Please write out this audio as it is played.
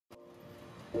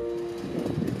Yeah,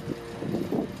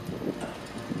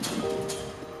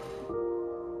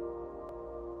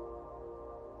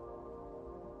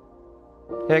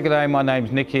 g'day, my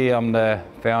name's Nicky. I'm the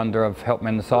founder of Help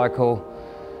Mend the Cycle.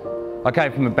 I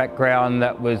came from a background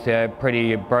that was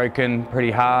pretty broken,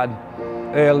 pretty hard.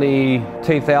 Early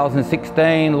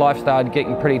 2016, life started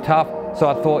getting pretty tough. So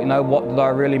I thought, what did I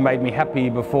really made me happy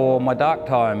before my dark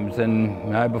times?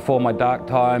 And before my dark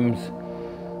times,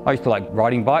 I used to like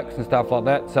riding bikes and stuff like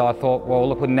that. So I thought, well,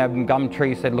 look what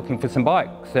Gumtree said, looking for some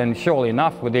bikes. And surely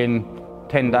enough, within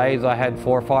 10 days, I had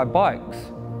 4 or 5 bikes.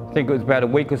 I think it was about a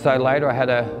week or so later, I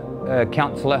had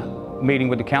a meeting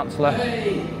with the counsellor.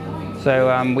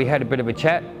 So we had a bit of a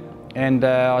chat, and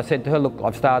I said to her, look,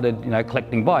 I've started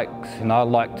collecting bikes, and I'd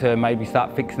like to maybe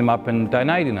start fixing them up and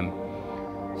donating them.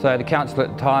 So the counsellor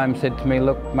at the time said to me,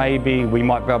 look, maybe we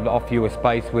might be able to offer you a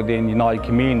space within United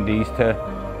Communities to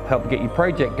help get your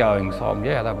project going. So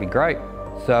yeah, that'd be great.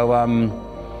 So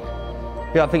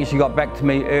yeah, I think she got back to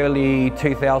me early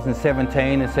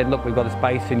 2017 and said, look, we've got a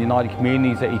space in United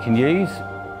Communities that you can use.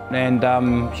 And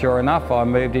sure enough, I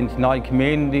moved into United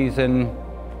Communities, and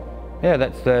yeah,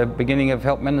 that's the beginning of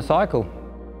Help Mend the Cycle.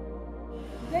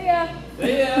 See ya!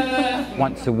 See ya!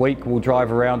 Once a week, we'll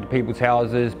drive around to people's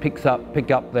houses, pick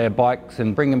up their bikes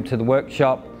and bring them to the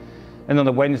workshop. And on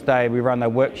a Wednesday, we run a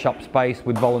workshop space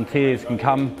with volunteers can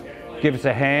come, give us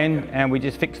a hand, and we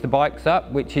just fix the bikes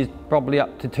up, which is probably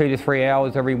up to 2 to 3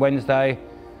 hours every Wednesday.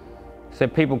 So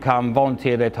people come,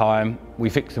 volunteer their time, we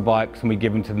fix the bikes and we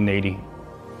give them to the needy.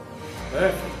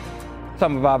 Perfect.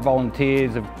 Some of our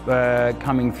volunteers are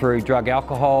coming through drug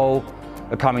alcohol,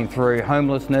 are coming through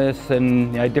homelessness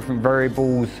and different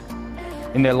variables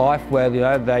in their life where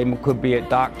they could be at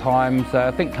dark times. So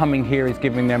I think coming here is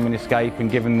giving them an escape and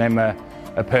giving them a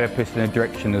purpose and a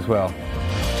direction as well.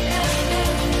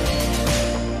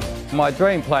 My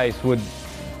dream place would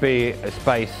be a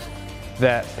space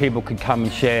that people could come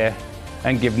and share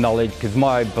and give knowledge, because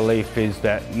my belief is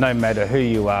that no matter who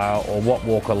you are or what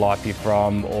walk of life you're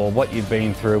from or what you've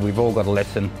been through, we've all got a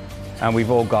lesson and we've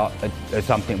all got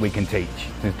something we can teach.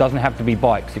 It doesn't have to be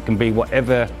bikes, it can be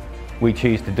whatever we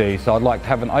choose to do. So I'd like to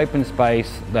have an open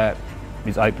space that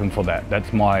is open for that.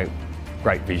 That's my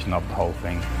great vision of the whole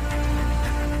thing.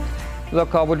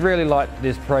 Look, I would really like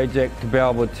this project to be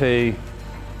able to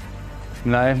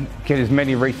get as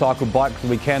many recycled bikes as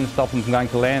we can, stop them from going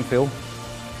to landfill,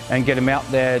 and get them out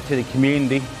there to the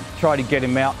community. Try to get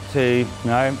them out to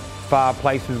far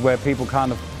places where people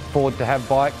can't afford to have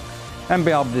bikes, and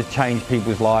be able to change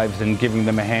people's lives and giving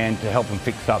them a hand to help them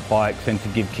fix up bikes and to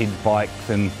give kids bikes,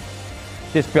 and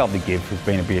just be able to give has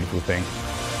been a beautiful thing.